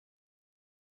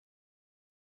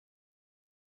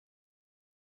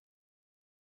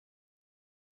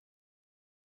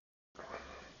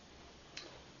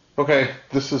Okay,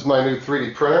 this is my new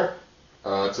 3D printer.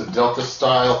 It's a Delta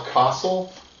style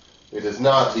Castle. It is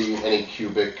not the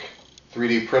Anycubic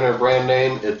 3D printer brand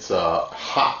name. It's a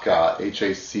Hackka,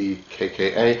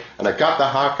 H-A-C-K-K-A. And I got the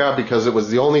Hackka because it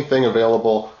was the only thing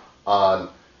available on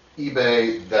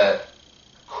eBay that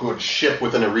could ship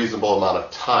within a reasonable amount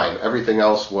of time. Everything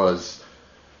else was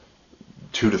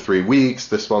 2 to 3 weeks.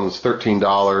 This one was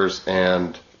 $13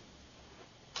 and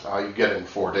you get it in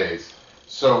 4 days.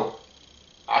 So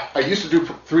I used to do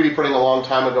 3D printing a long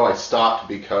time ago. I stopped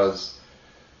because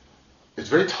it's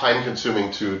very time consuming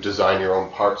to design your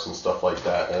own parts and stuff like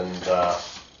that. And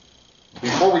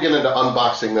before we get into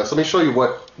unboxing this, let me show you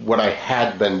what I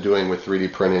had been doing with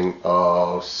 3D printing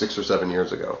 6 or 7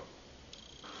 years ago.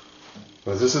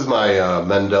 Well, this is my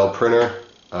Mendel printer.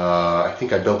 I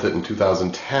think I built it in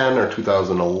 2010 or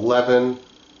 2011.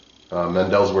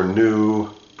 Mendels were new.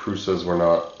 Prusas were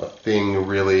not a thing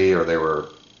really, or they were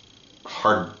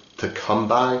hard to come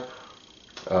by.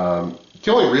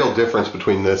 The only real difference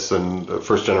between this and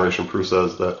first generation Prusa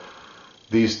is that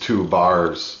these two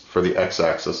bars for the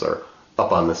x-axis are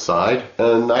up on the side,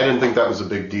 and I didn't think that was a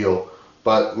big deal,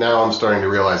 but now I'm starting to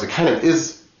realize it kind of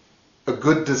is a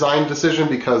good design decision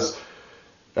because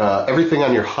everything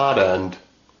on your hot end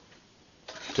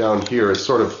down here is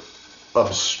sort of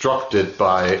obstructed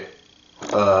by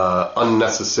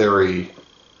unnecessary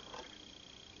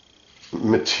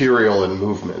material and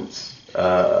movements.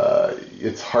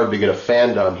 It's hard to get a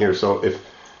fan down here, so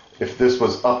if this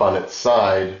was up on its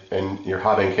side and your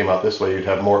hot end came out this way, you'd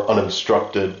have more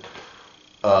unobstructed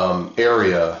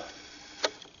area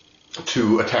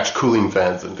to attach cooling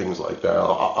fans and things like that.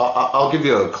 I'll give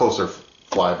you a closer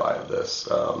flyby of this.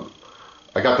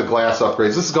 I got the glass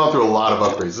upgrades. This has gone through a lot of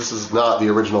upgrades. This is not the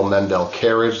original Mendel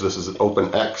carriage. This is an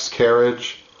Open X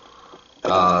carriage.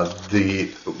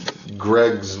 The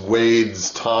Greg's,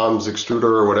 Wade's, Tom's extruder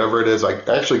or whatever it is, I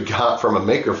actually got from a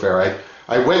maker fair.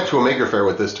 I went to a maker fair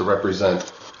with this to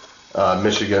represent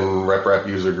Michigan Rep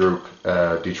User Group,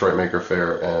 Detroit Maker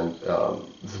Fair, and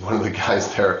one of the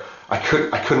guys there, I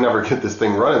could never get this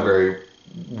thing running very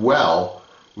well.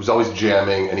 It was always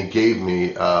jamming, and he gave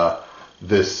me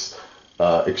this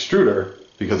extruder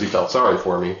because he felt sorry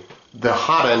for me. The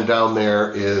hot end down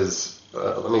there is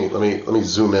let me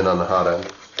zoom in on the hot end.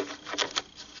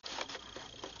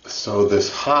 So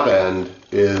this hot end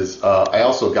is I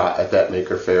also got at that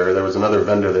maker fair. There was another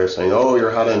vendor there saying, "Oh,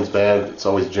 your hot end's bad. It's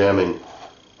always jamming.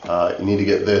 You need to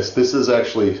get this." This is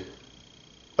actually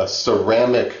a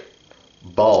ceramic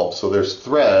bulb. So there's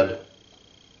threaded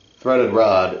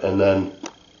rod, and then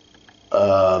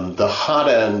the hot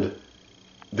end.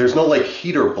 There's no like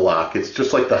heater block. It's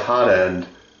just like the hot end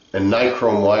and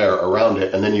nichrome wire around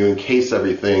it, and then you encase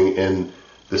everything in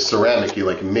the ceramic. You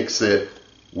like mix it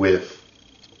with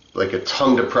like a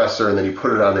tongue depressor, and then you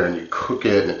put it on there and you cook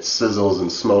it, and it sizzles and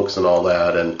smokes and all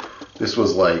that. And this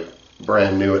was like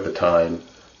brand new at the time,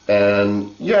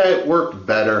 and yeah, it worked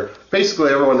better.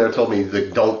 Basically, everyone there told me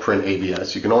that don't print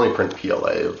ABS. You can only print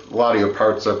PLA. If a lot of your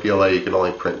parts are PLA, you can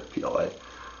only print PLA.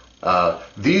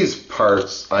 These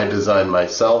parts I designed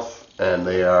myself, and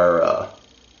they are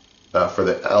for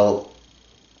the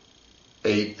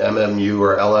L8MMU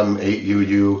or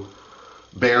LM8UU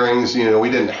bearings. You know, we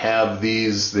didn't have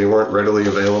these. They weren't readily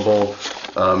available.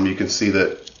 You can see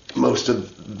that most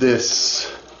of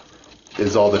this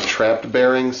is all the trapped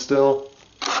bearings still,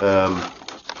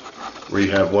 where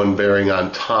you have one bearing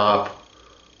on top,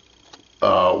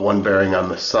 one bearing on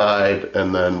the side,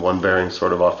 and then one bearing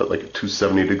sort of off at like a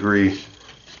 270 degree,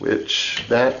 which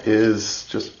that is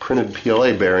just printed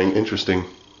PLA bearing. Interesting.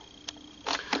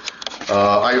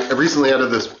 I recently added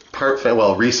this part fan.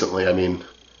 Well, recently, I mean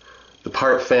the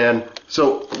part fan.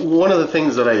 So one of the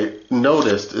things that I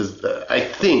noticed is that I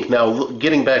think now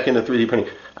getting back into 3D printing,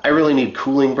 I really need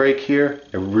cooling break here.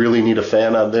 I really need a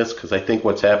fan on this because I think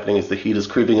what's happening is the heat is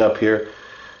creeping up here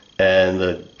and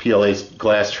the PLA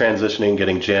glass transitioning,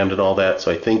 getting jammed and all that.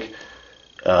 So I think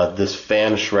this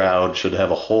fan shroud should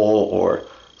have a hole or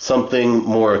something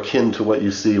more akin to what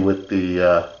you see with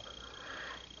the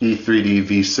E3D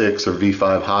V6 or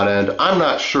V5 hot end. I'm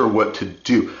not sure what to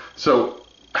do. So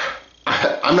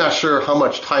I'm not sure how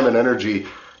much time and energy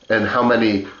and how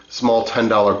many small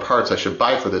 $10 parts I should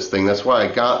buy for this thing. That's why I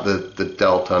got the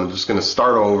Delta. I'm just going to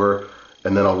start over,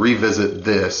 and then I'll revisit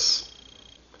this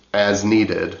as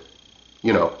needed.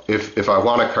 You know, if I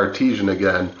want a Cartesian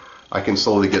again, I can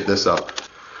slowly get this up.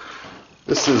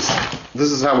 This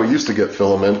is how we used to get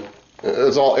filament.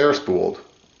 It's all air spooled,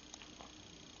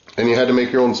 and you had to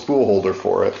make your own spool holder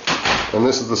for it. And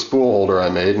this is the spool holder I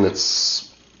made, and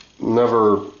it's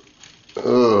never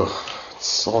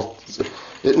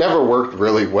it never worked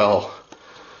really well.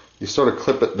 you sort of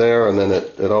clip it there, and then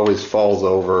it always falls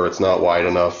over. It's not wide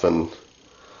enough, and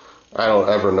I don't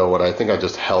ever know what I think I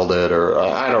just held it, or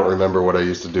I don't remember what I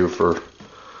used to do for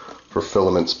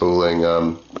filament spooling.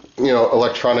 You know,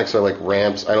 electronics are like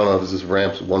ramps. I don't know if this is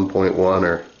ramps 1.1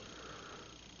 or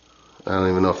I don't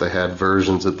even know if they had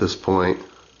versions at this point.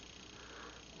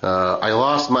 I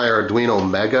lost my Arduino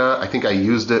Mega. I think I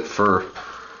used it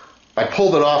I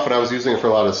pulled it off and I was using it for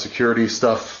a lot of security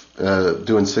stuff,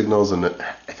 doing signals, and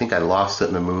I think I lost it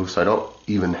in the move, so I don't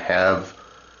even have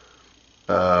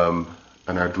an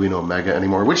Arduino Mega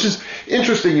anymore, which is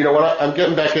interesting. You know, when I'm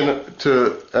getting back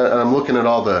into, I'm looking at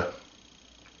all the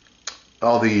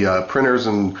printers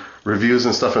and reviews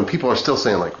and stuff, and people are still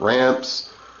saying like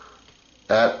ramps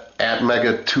at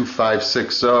Mega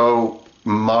 2560,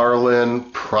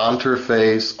 Marlin,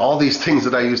 Pronterface, all these things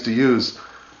that I used to use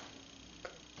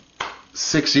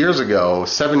 6 years ago,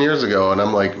 7 years ago, and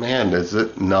I'm like, man, is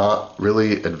it not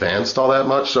really advanced all that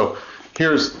much? So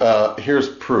here's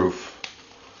proof.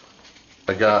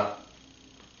 I got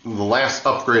the last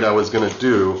upgrade I was going to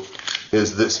do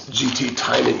is this GT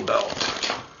timing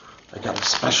belt. I got a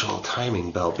special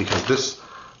timing belt because this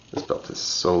belt is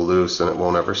so loose and it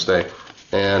won't ever stay.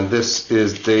 And this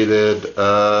is dated,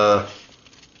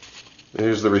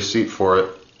 here's the receipt for it,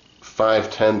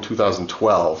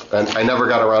 5/10/2012. And I never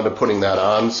got around to putting that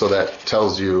on, so that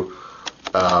tells you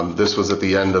this was at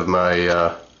the end of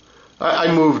my,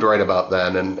 I moved right about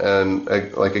then, and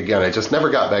like again, I just never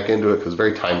got back into it because it's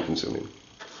very time consuming.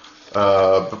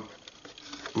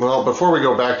 Well, before we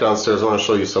go back downstairs, I want to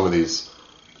show you some of these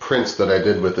prints that I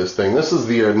did with this thing. This is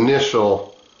the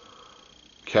initial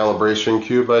calibration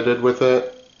cube I did with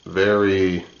it.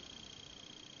 Very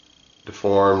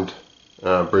deformed.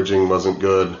 Bridging wasn't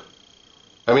good.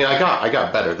 I mean, I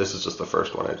got better. This is just the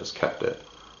first one. I just kept it.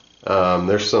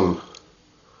 There's some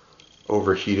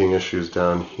overheating issues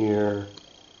down here.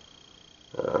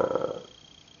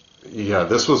 Yeah,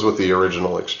 this was with the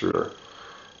original extruder.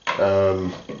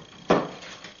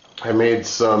 I made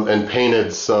some and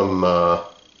painted some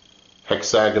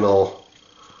hexagonal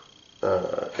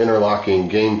interlocking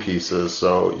game pieces,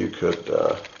 so you could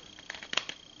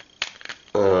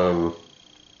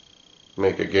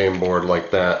make a game board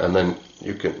like that, and then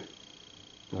you can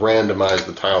randomize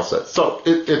the tile set. So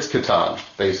it's Catan,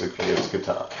 basically. It's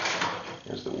Catan.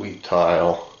 Here's the wheat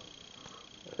tile,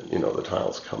 and you know the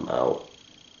tiles come out,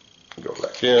 go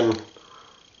back in.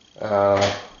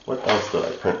 What else did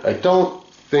I print? I don't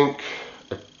think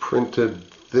I printed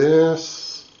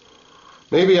this.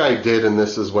 Maybe I did, and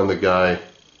this is when the guy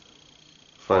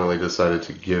finally decided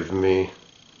to give me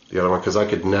the other one, because I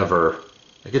could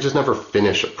just never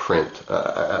finish a print.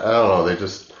 I don't know, they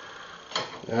just,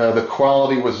 the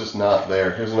quality was just not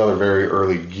there. Here's another very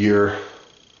early gear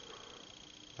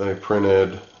that I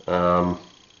printed.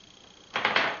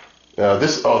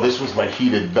 This was my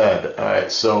heated bed.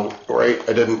 Alright, so, I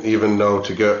didn't even know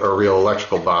to get a real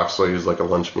electrical box, so I used like a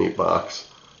lunch meat box.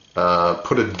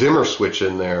 Put a dimmer switch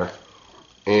in there,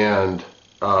 and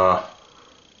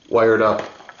wired up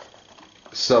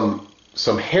some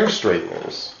hair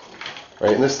straighteners,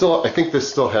 right? And I think this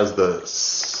still has the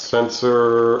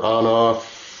sensor on off.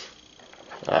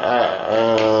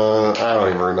 I don't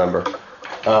even remember.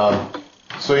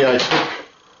 So yeah, I took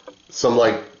some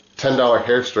like $10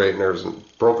 hair straighteners and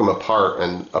broke them apart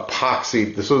and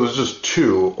epoxied. So there's just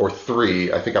 2 or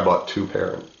 3. I think I bought 2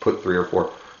 pair and put 3 or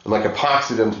 4, and like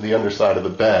epoxied them to the underside of the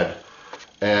bed.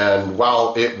 And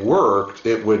while it worked,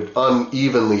 it would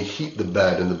unevenly heat the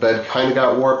bed, and the bed kind of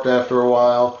got warped after a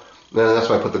while. And that's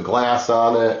why I put the glass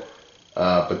on it.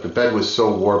 But the bed was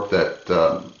so warped that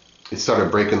it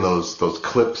started breaking those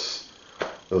clips,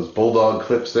 those bulldog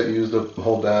clips that you use to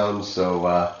hold down. So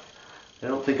I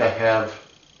don't think I have.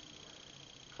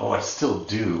 Oh, I still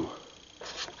do.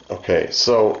 Okay,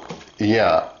 so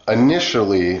yeah,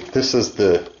 initially this is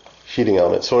the heating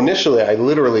element. So initially I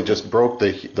literally just broke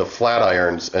the flat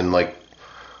irons and like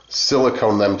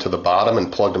silicone them to the bottom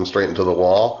and plugged them straight into the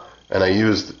wall, and I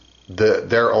used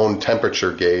their own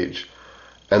temperature gauge.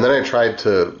 And then I tried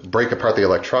to break apart the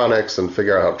electronics and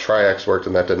figure out how Tri-X worked,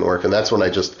 and that didn't work. And that's when I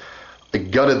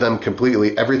gutted them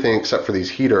completely, everything except for these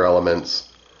heater elements,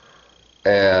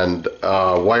 and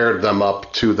wired them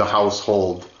up to the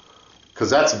household, because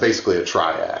that's basically a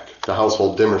Tri-X, the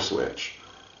household dimmer switch.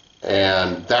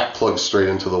 And that plugs straight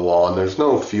into the wall, and there's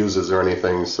no fuses or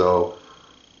anything, so,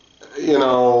 you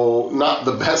know, not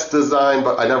the best design,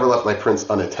 but I never left my prints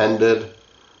unattended.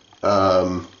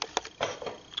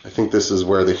 I think this is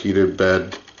where the heated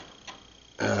bed,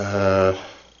 it's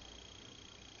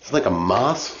like a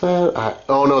MOSFET?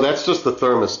 Oh no, that's just the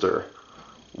thermistor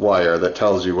wire that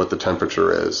tells you what the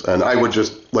temperature is. And I would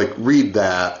just like read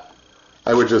that.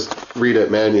 I would just read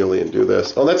it manually and do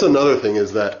this. Oh, that's another thing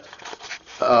is that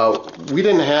we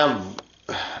didn't have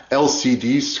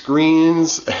LCD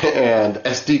screens and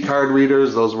SD card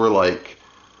readers. Those were like,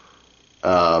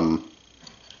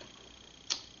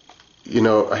 you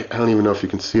know, I don't even know if you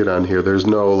can see it on here. There's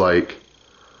no like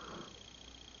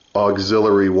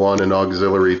auxiliary 1 and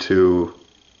auxiliary 2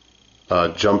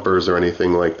 jumpers or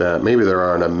anything like that. Maybe there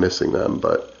are and I'm missing them,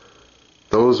 but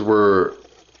those were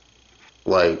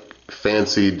like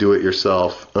fancy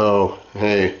do-it-yourself. Oh,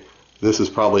 hey, this is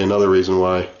probably another reason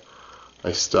why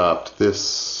I stopped.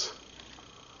 This,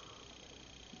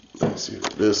 let's see,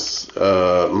 this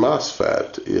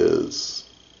MOSFET is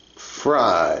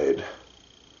fried.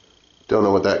 Don't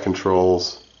know what that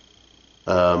controls,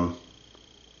 but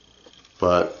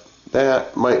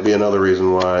that might be another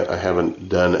reason why I haven't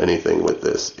done anything with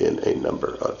this in a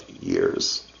number of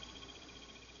years.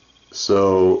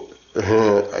 So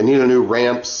I need a new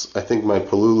ramps. I think my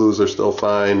Polulus are still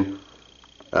fine.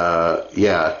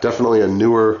 Yeah, definitely a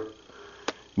newer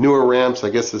ramps. I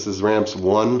guess this is ramps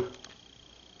 1.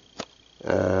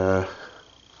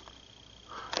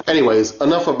 Anyways,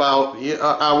 enough about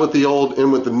out with the old,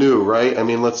 in with the new, right? I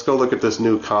mean, let's go look at this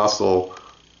new console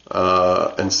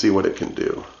and see what it can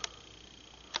do.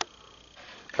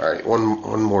 All right,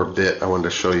 one more bit I wanted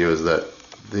to show you is that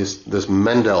this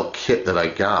Mendel kit that I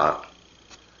got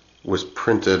was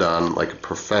printed on like a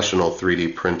professional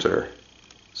 3D printer.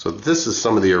 So this is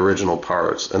some of the original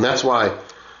parts, and that's why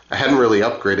I hadn't really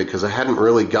upgraded, because I hadn't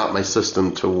really got my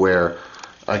system to where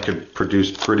I could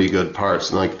produce pretty good parts.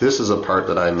 And like this is a part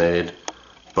that I made,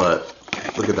 but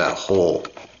look at that hole,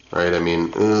 right? I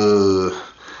mean,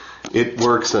 it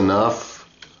works enough,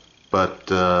 but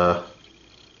yeah,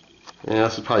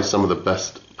 this is probably some of the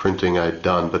best printing I've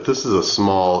done. But this is a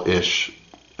small-ish,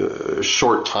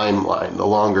 short timeline. The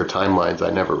longer timelines I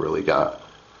never really got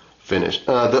finished.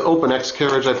 The OpenX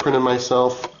carriage I printed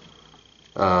myself,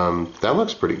 that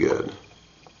looks pretty good,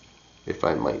 if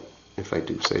I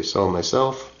do say so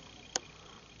myself.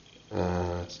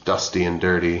 It's dusty and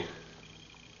dirty.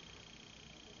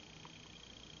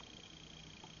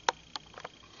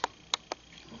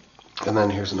 And then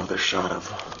here's another shot of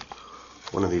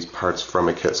one of these parts from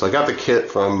a kit. So I got the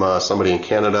kit from somebody in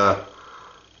Canada,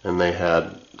 and they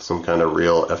had some kind of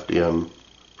real FDM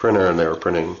printer, and they were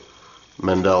printing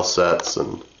Mendel sets,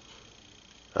 and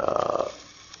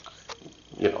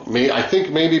you know, I think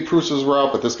maybe Prusa's were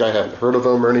out, but this guy hadn't heard of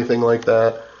them or anything like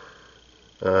that.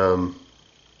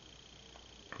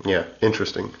 Yeah,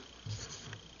 interesting.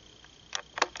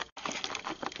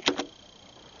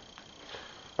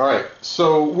 All right,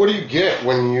 so what do you get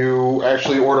when you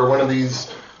actually order one of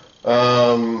these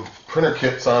printer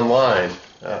kits online?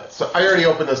 So I already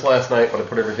opened this last night, but I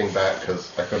put everything back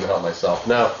because I couldn't help myself.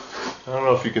 Now, I don't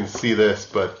know if you can see this,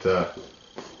 but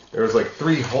there was like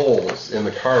 3 holes in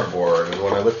the cardboard, and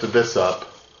when I lifted this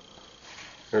up,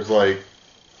 there's like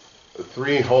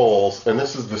 3 holes, and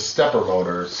this is the stepper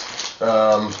motors.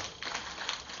 Right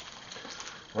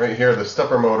here, the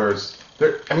stepper motors,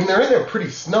 I mean, they're in there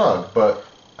pretty snug, but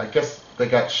I guess they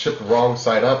got shipped wrong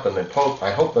side up, and I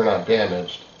hope they're not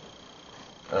damaged.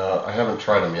 I haven't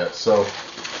tried them yet, so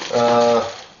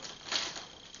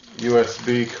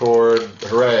USB cord,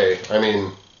 hooray, I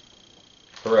mean,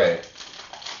 hooray.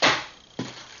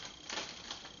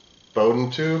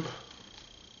 Bowden tube,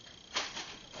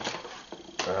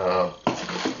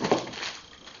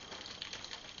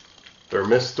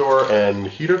 thermistor and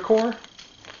heater core,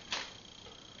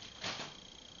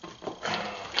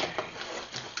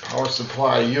 power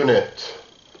supply unit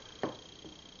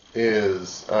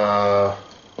is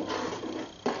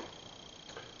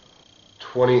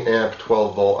 20 amp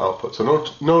 12 volt output, so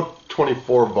no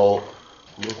 24 volt.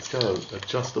 It's got an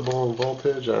adjustable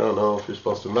voltage. I don't know if you're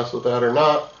supposed to mess with that or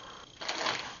not.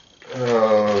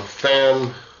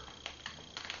 Fan,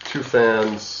 2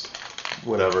 fans,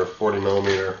 whatever, 40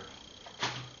 millimeter.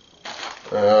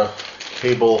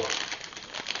 Cable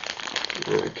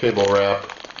wrap,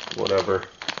 whatever.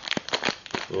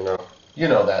 You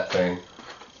know that thing.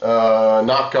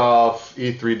 Knockoff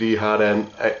E3D hot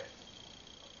end.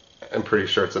 I'm pretty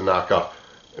sure it's a knockoff.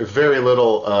 Very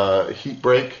little heat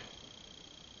break,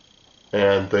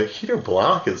 and the heater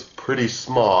block is pretty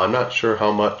small. I'm not sure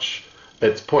how much.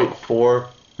 It's 0.4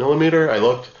 millimeter. I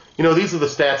looked. You know, these are the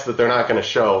stats that they're not going to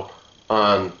show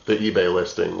on the eBay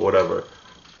listing, whatever.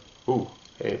 Ooh,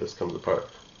 hey, this comes apart.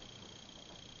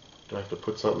 Do I have to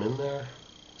put something in there?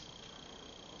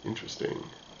 Interesting.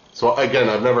 So again,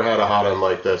 I've never had a hot end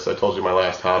like this. I told you my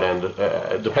last hot end.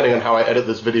 Depending on how I edit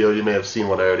this video, you may have seen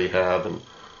what I already have. And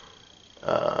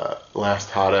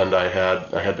last hot end I had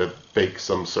to bake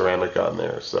some ceramic on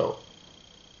there. So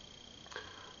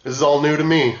this is all new to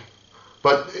me,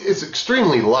 but it's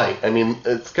extremely light. I mean,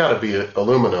 it's got to be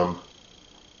aluminum.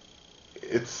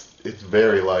 It's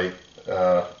very light.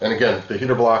 And again, the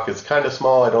heater block is kind of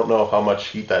small. I don't know how much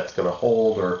heat that's going to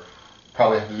hold, or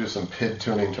probably have to do some PID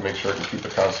tuning to make sure it can keep a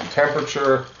constant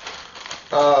temperature.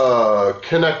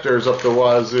 Connectors up the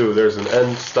wazoo. There's an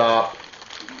end stop,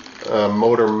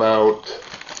 motor mount,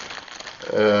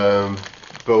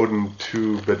 Bowden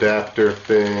tube adapter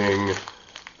thing,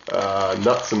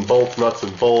 nuts and bolts.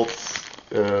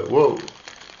 Whoa,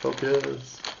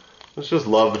 focus. Let's just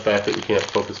love the fact that you can't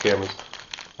focus cameras.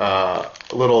 A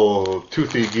little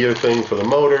toothy gear thing for the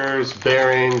motors,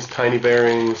 bearings, tiny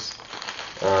bearings.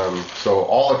 So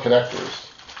all the connectors.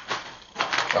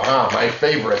 My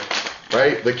favorite,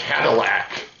 right? The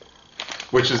Cadillac,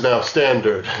 which is now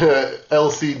standard.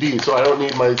 LCD, so I don't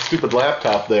need my stupid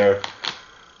laptop there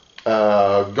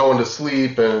going to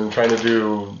sleep and trying to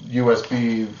do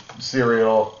USB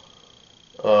serial.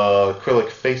 Acrylic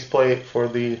faceplate for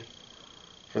the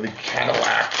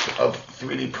Cadillac of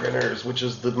 3D printers, which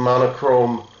is the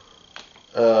monochrome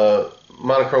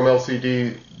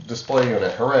LCD display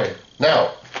unit. Hooray!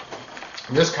 Now,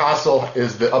 this console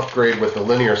is the upgrade with the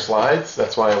linear slides.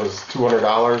 That's why it was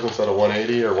 $200 instead of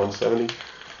 $180 or $170.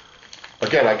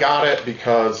 Again, I got it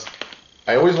because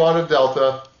I always wanted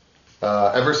Delta.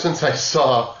 Ever since I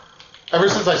saw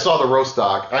the roast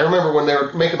stock. I remember when they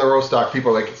were making the roast stock,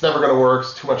 people were like, it's never going to work,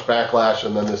 it's too much backlash,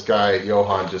 and then this guy,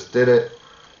 Johan, just did it.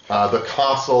 The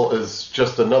console is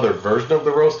just another version of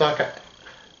the roast stock. I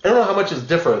don't know how much is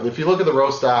different. If you look at the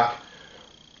roast stock,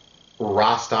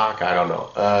 raw stock, I don't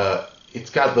know. It's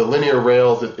got the linear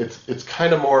rails. It's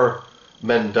kind of more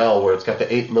Mendel, where it's got the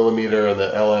 8mm and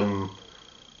the LM,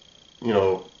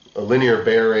 linear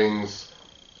bearings,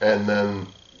 and then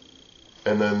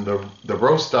the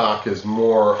roast stock is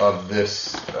more of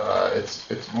this.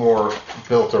 It's more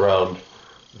built around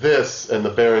this, and the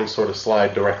bearings sort of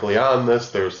slide directly on this.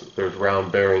 There's round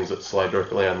bearings that slide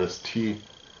directly on this T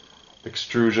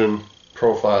extrusion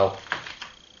profile.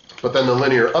 But then the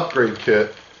linear upgrade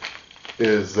kit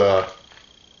is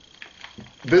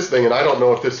this thing, and I don't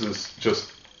know if this is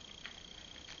just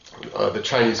the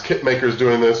Chinese kit makers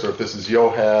doing this, or if this is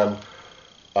Johan,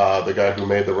 the guy who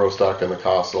made the roast stock and the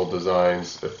console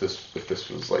designs, if this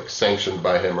was like sanctioned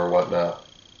by him or whatnot.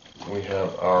 We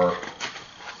have our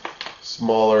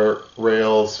smaller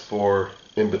rails for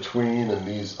in between, and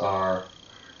these are,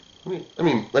 let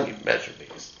me measure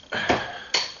these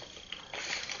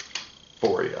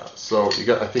for you. So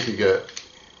I think you get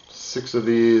 6 of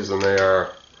these, and they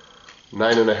are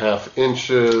 9.5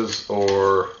 inches,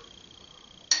 or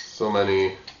so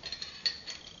many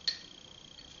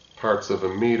parts of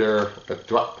a meter.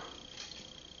 Do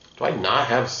I not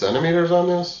have centimeters on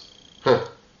this?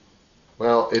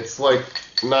 Well, it's like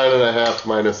 9.5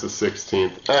 minus the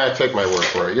 16th. Take my word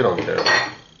for it. You don't care.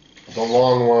 The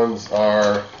long ones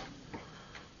are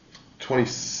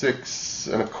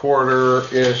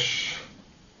 26.25-ish.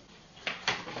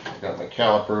 Got my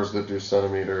calipers that do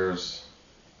centimeters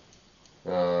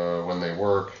when they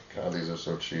work. God, these are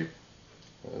so cheap.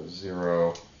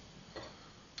 0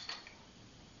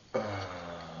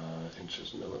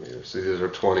 inches, millimeters. See, these are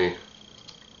 20.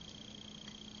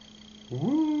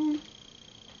 Woo!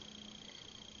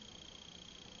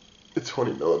 It's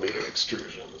 20mm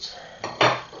extrusions.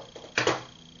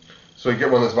 So you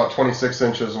get one that's about 26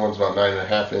 inches, and one's about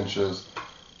 9.5 inches.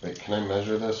 Wait, can I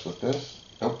measure this with this?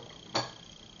 Nope.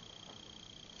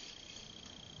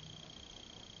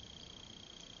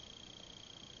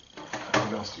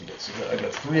 What else do you get? So I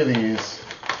got 3 of these.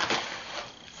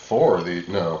 4 of these.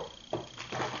 No,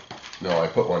 I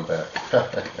put one back.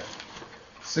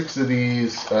 6 of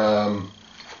these.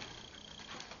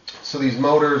 So these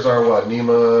motors are what?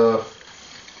 NEMA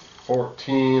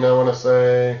 14, I want to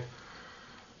say.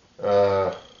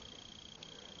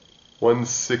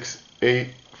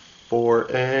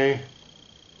 1684A.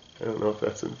 I don't know if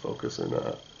that's in focus or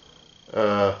not.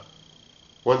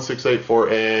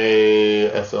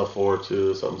 1684A,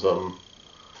 SL42, something.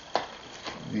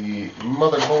 The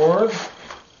motherboard.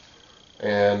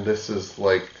 And this is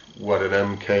like, what, an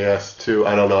MKS2?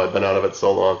 I don't know, I've been out of it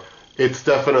so long. It's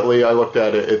definitely, I looked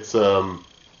at it, it's, what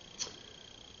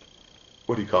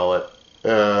do you call it?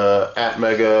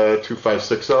 Atmega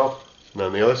 2560. And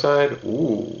on the other side,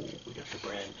 ooh, we got the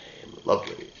brand name.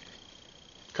 Lovely.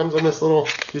 Comes on this little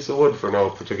piece of wood for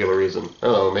no particular reason. I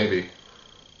don't know, maybe.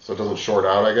 So it doesn't short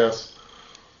out, I guess.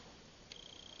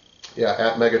 Yeah,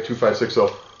 Atmega 2560.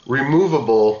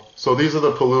 Removable. So these are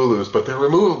the Palulus, but they're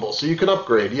removable, so you can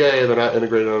upgrade. Yay, they're not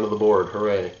integrated onto the board.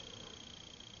 Hooray.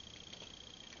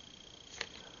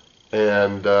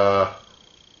 and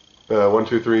 1,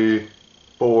 2, 3,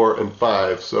 4, and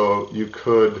 5. So you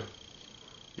could,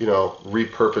 you know,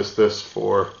 repurpose this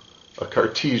for a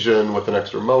Cartesian with an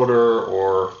extra motor,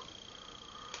 or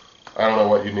I don't know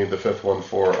what you need the fifth one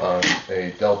for on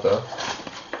a Delta.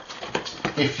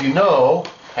 If you know,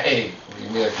 hey,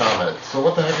 leave me a comment. So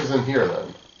what the heck is in here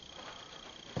then?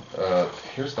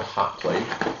 Here's the hot plate,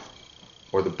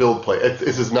 or the build plate.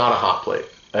 This is not a hot plate.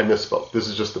 I misspoke. This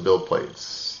is just the build plate.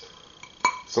 It's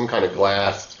some kind of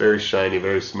glass. It's very shiny,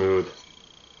 very smooth.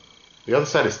 The other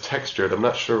side is textured. I'm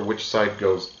not sure which side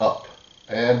goes up.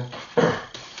 And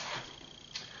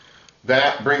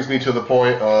that brings me to the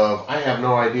point of I have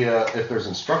no idea if there's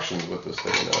instructions with this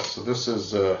thing or not. So this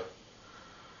is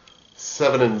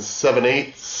 7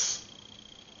 7/8.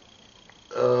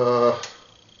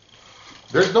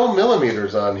 There's no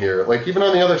millimeters on here. Like even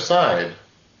on the other side.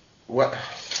 What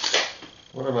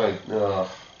am I?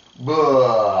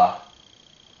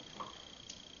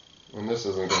 And this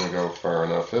isn't going to go far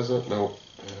enough, is it? Nope.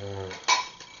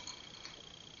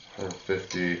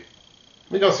 150. Let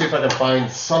me go see if I can find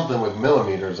something with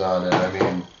millimeters on it. I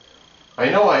mean, I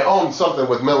know I own something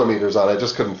with millimeters on it. I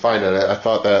just couldn't find it. I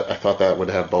thought that would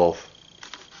have both.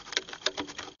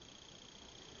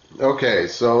 Okay,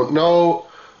 so no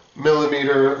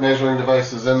millimeter measuring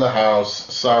devices in the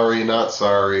house. Sorry, not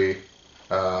sorry.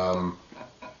 I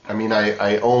mean,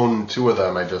 I own 2 of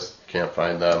them. I just can't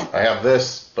find them. I have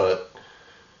this, but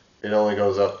it only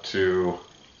goes up to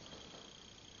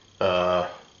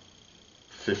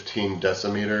 15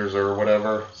 decimeters or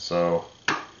whatever. So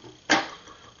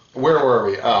where were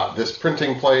we? This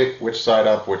printing plate, which side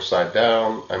up, which side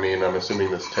down. I mean, I'm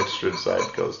assuming this textured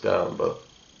side goes down, but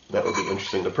that would be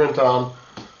interesting to print on.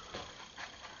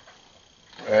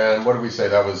 And what did we say?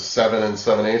 That was 7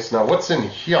 7/8. Now, what's in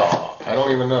here? I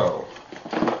don't even know.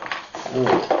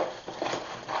 Ooh.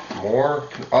 More?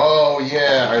 Oh,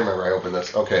 yeah, I remember. I opened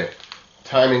this. Okay.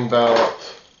 Timing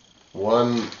belt.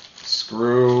 1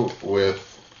 screw with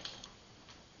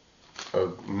a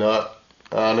nut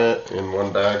on it in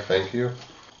 1 bag. Thank you.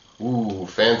 Ooh,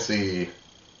 fancy.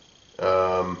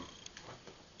 On-off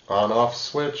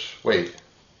switch. Wait.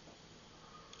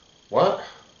 What?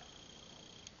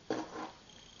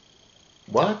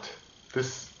 What?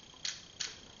 This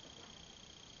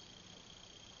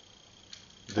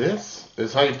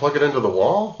is how you plug it into the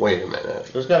wall? Wait a minute.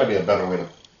 There's got to be a better way to...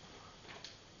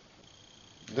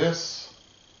 This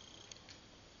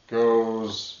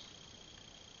goes...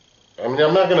 I mean,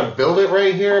 I'm not going to build it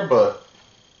right here, but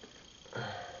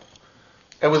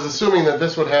I was assuming that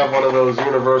this would have one of those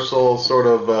universal sort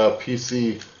of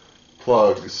PC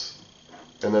plugs,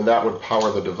 and then that would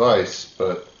power the device,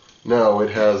 but no, it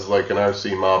has like an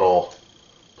RC model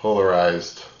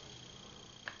polarized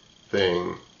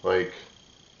thing. Like,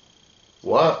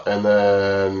 what? And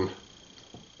then,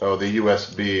 oh, the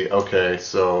USB. Okay,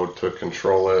 so to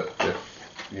control it if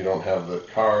you don't have the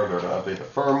card or to update the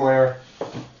firmware.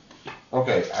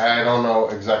 Okay, I don't know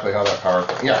exactly how that power...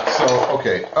 Yeah, so,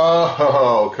 okay.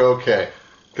 Oh, okay.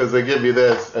 Because they give you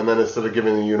this, and then instead of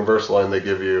giving the universal line, they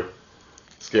give you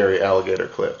scary alligator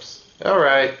clips. All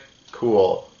right,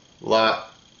 cool.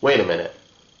 Wait a minute.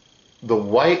 The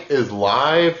white is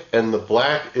live, and the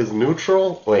black is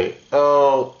neutral? Wait,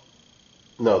 oh...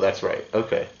 No, that's right.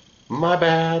 Okay. My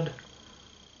bad.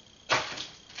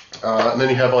 And then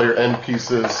you have all your end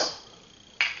pieces.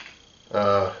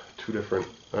 2 different...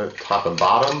 top and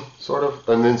bottom, sort of.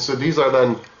 And then, so these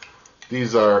are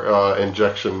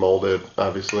injection molded,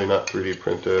 obviously not 3D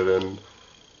printed, and,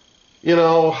 you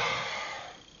know,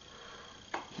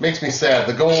 makes me sad.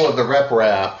 The goal of the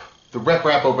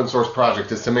RepRap open source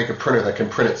project is to make a printer that can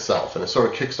print itself, and it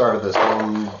sort of kickstarted this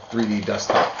whole 3D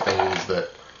desktop phase that,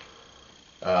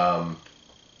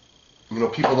 you know,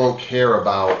 people don't care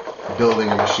about building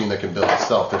a machine that can build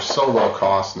itself. They're so low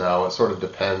cost now, it sort of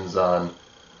depends on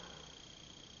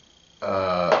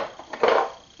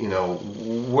you know,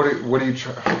 what are you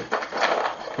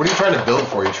trying to build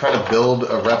for? Are you trying to build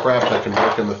a RepRap that can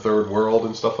work in the third world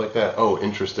and stuff like that? Oh,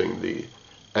 interesting. The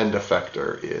end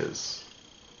effector is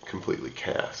completely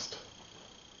cast.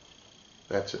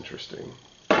 That's interesting.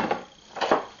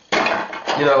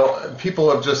 You know, people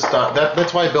have just stopped.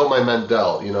 That's why I built my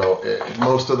Mendel. You know,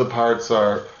 most of the parts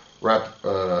are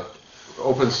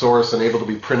open source and able to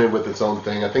be printed with its own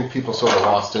thing. I think people sort of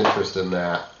lost interest in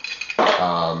that.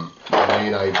 The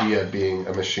main idea being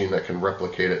a machine that can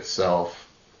replicate itself.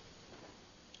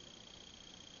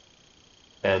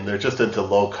 And they're just into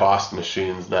low-cost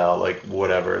machines now, like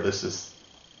whatever. This is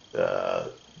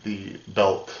the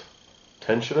belt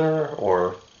tensioner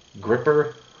or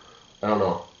gripper. I don't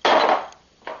know.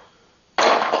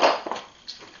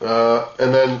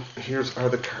 And then here's are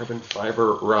the carbon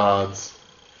fiber rods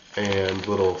and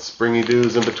little springy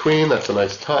doos in between. That's a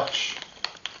nice touch.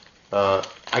 I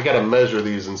gotta measure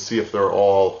these and see if they're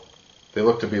all, they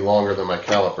look to be longer than my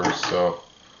calipers, so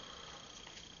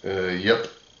yep.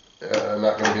 I'm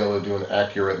not going to be able to do an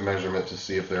accurate measurement to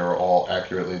see if they are all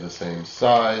accurately the same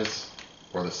size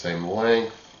or the same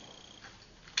length.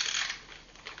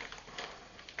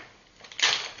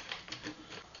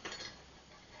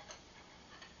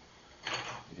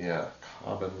 Yeah,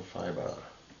 carbon fiber.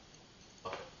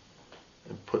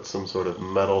 And put some sort of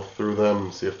metal through them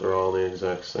and see if they're all the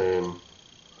exact same.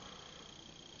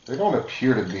 They don't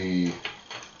appear to be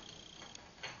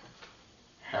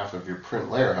half of your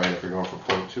print layer height if you're going for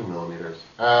 0.2 millimeters.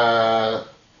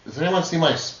 Does anyone see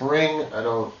my spring? I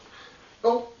don't...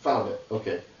 Oh, found it.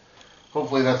 Okay.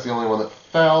 Hopefully that's the only one that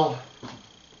fell.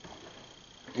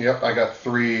 Yep, I got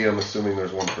 3. I'm assuming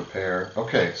there's 1 per pair.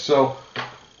 Okay, so,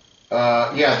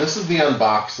 yeah, this is the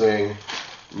unboxing.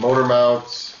 Motor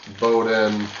mounts,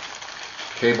 Bowden,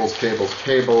 cables, cables,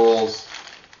 cables.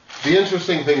 The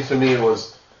interesting thing to me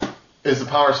was, is the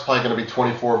power supply going to be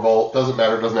 24 volt? Doesn't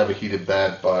matter, it doesn't have a heated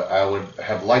bed, but I would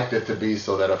have liked it to be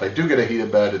so that if I do get a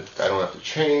heated bed, I don't have to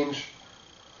change.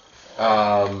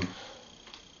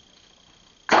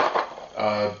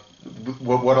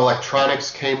 What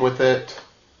electronics came with it,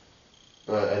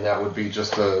 and that would be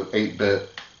just a 8-bit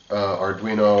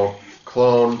Arduino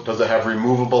clone. Does it have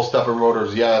removable stepper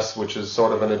motors? Yes, which is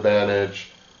sort of an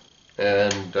advantage,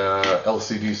 and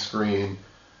LCD screen.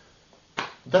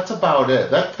 That's about it.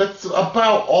 That's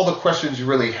about all the questions you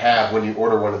really have when you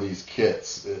order one of these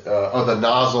kits. The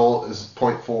nozzle is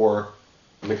 0.4,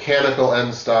 mechanical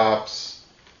end stops,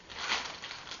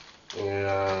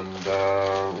 and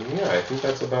yeah, I think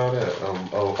that's about it.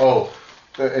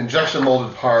 The injection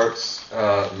molded parts,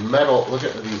 metal. Look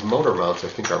at these motor mounts. I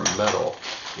think are metal.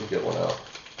 Let me get one out.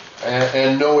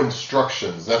 And no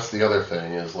instructions. That's the other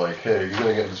thing. Is like, hey, are you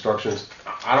gonna get instructions?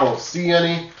 I don't see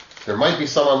any. There might be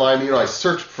some online. You know, I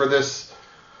searched for this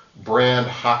brand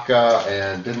Hackka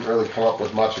and didn't really come up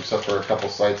with much except for a couple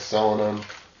sites selling them,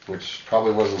 which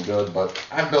probably wasn't good. But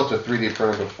I've built a 3D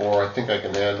printer before. I think I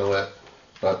can handle it.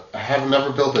 But I have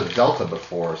never built a Delta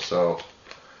before, so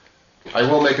I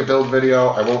will make a build video.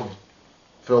 I won't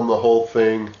film the whole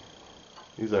thing.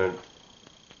 These are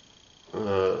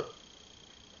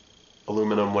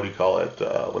aluminum. What do you call it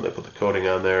when they put the coating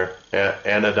on there?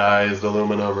 Anodized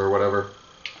aluminum or whatever.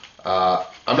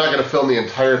 I'm not going to film the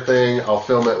entire thing. I'll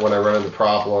film it when I run into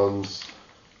problems.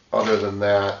 Other than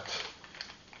that,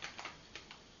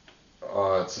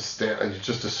 it's you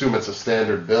just assume it's a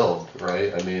standard build,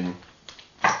 right? I mean,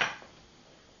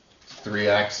 3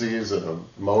 axes and a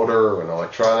motor and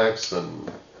electronics,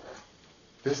 and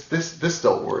this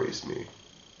still worries me.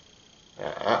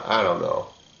 I don't know.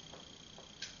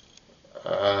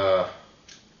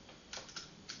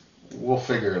 We'll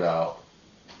figure it out.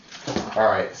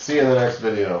 Alright, see you in the next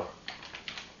video.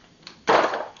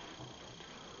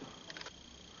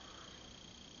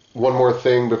 One more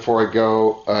thing before I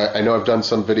go. I know I've done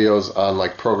some videos on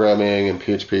like programming and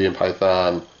PHP and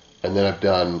Python, and then I've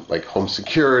done like home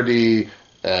security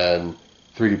and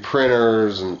 3D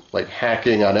printers and like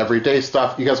hacking on everyday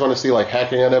stuff. You guys want to see like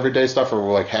hacking on everyday stuff,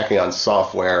 or like hacking on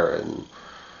software and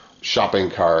shopping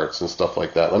carts and stuff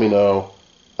like that? Let me know.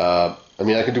 I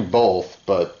mean, I can do both,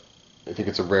 but I think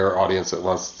it's a rare audience that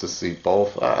wants to see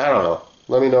both. I don't know.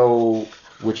 Let me know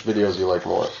which videos you like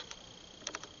more.